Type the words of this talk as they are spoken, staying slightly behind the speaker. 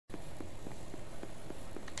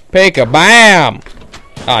Pika, bam!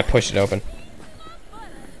 Oh, I pushed it open.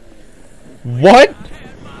 What?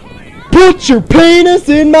 Put your penis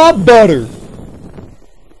in my butter!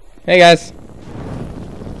 Hey, guys.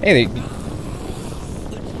 Hey, can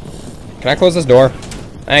I close this door?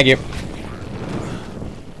 Thank you.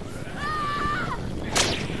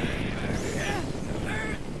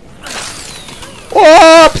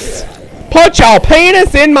 Whoops! Put your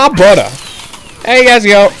penis in my butter. There you guys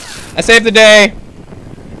go. I saved the day.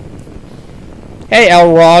 Hey,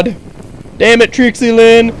 Elrod. Damn it, Trixie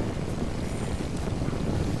Lynn.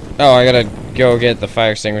 Oh, I gotta go get the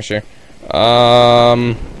fire extinguisher.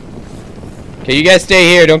 Okay, you guys stay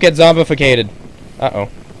here. Don't get zombificated. Uh-oh.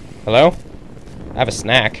 Hello? I have a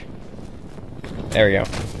snack. There we go.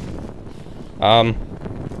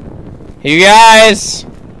 Hey, you guys!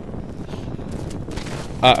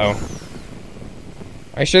 Uh-oh.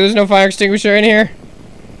 Are you sure there's no fire extinguisher in here?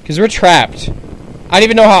 Because we're trapped. I don't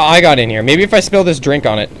even know how I got in here. Maybe if I spill this drink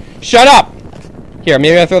on it. Shut up! Here,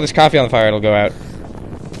 maybe I throw this coffee on the fire, it'll go out.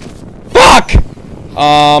 Fuck!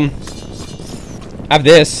 I have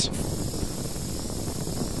this.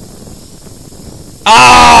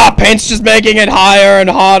 Ah! Paint's just making it higher and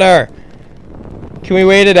hotter. Can we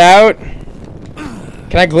wait it out?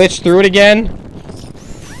 Can I glitch through it again?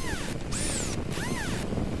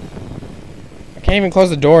 I can't even close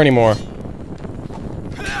the door anymore.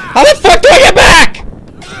 How the fuck do I get back?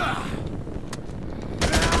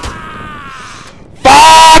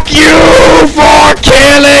 Fuck you for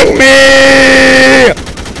killing me!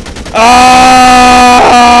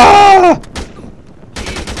 Ah!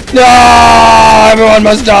 No! Everyone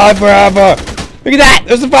must die forever. Look at that!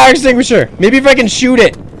 There's a fire extinguisher. Maybe if I can shoot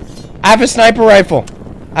it. I have a sniper rifle.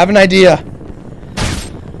 I have an idea.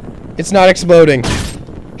 It's not exploding.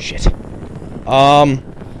 Shit.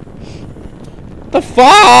 The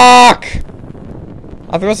fuck?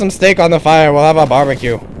 I'll throw some steak on the fire. We'll have a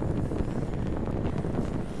barbecue.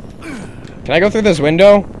 Can I go through this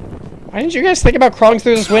window? Why didn't you guys think about crawling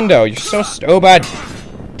through this window? You're so stupid.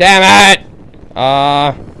 Damn it!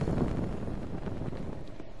 I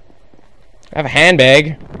have a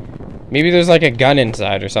handbag. Maybe there's like a gun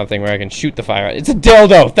inside or something where I can shoot the fire. It's a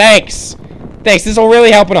dildo. Thanks. Thanks. This will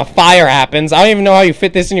really help when a fire happens. I don't even know how you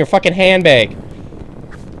fit this in your fucking handbag.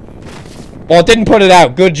 Well, it didn't put it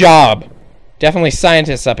out. Good job. Definitely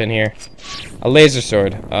scientists up in here. A laser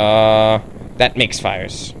sword. That makes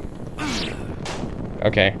fires.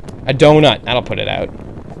 Okay. A donut. That'll put it out.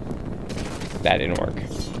 That didn't work.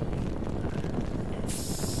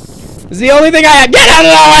 This is the only thing I have. Get out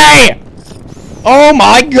of the way! Oh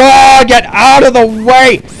my god! Get out of the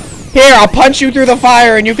way! Here, I'll punch you through the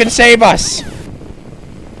fire and you can save us.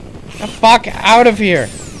 Get the fuck out of here.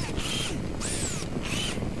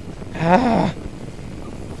 Ah.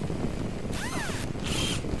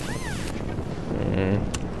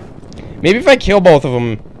 Maybe if I kill both of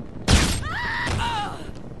them.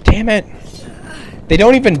 Damn it. They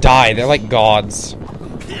don't even die. They're like gods.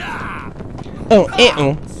 Oh,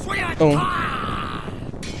 oh. Oh.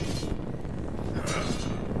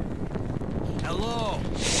 Hello.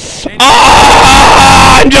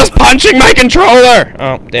 Ah! I'm just punching my controller!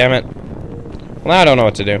 Oh, damn it. Well, I don't know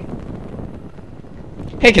what to do.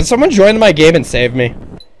 Hey, can someone join my game and save me?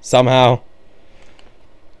 Somehow.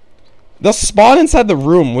 They'll spawn inside the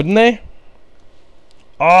room, wouldn't they?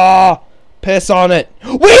 Ah! Piss on it.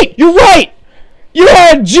 Wait! You're right! You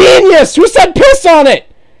are a genius! Who said piss on it?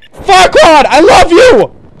 Farquaad, I love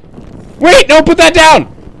you! Wait, no, put that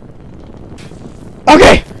down!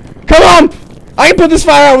 Okay, come on! I can put this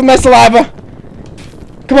fire out with my saliva.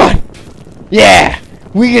 Come on. Yeah!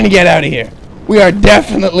 We're gonna get out of here. We are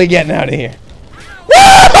definitely getting out of here.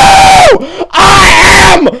 Woohoo!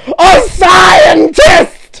 I am a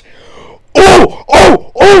scientist! Oh!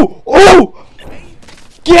 Oh! Oh! Oh!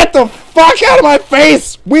 Get the fuck out of my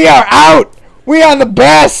face! We are out! We are the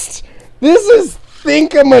best! This is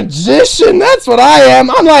Think-a-Magician! That's what I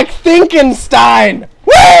am! I'm like Thinkenstein!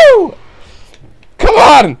 Woo! Come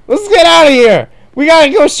on! Let's get out of here! We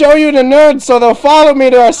gotta go show you the nerds so they'll follow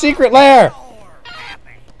me to our secret lair!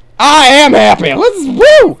 I am happy! Let's...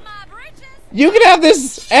 Woo! You can have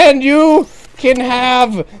this, and you can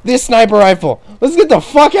have this sniper rifle. Let's get the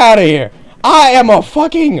fuck out of here! I am a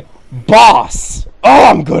fucking boss! Oh,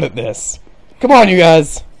 I'm good at this! Come on, you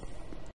guys!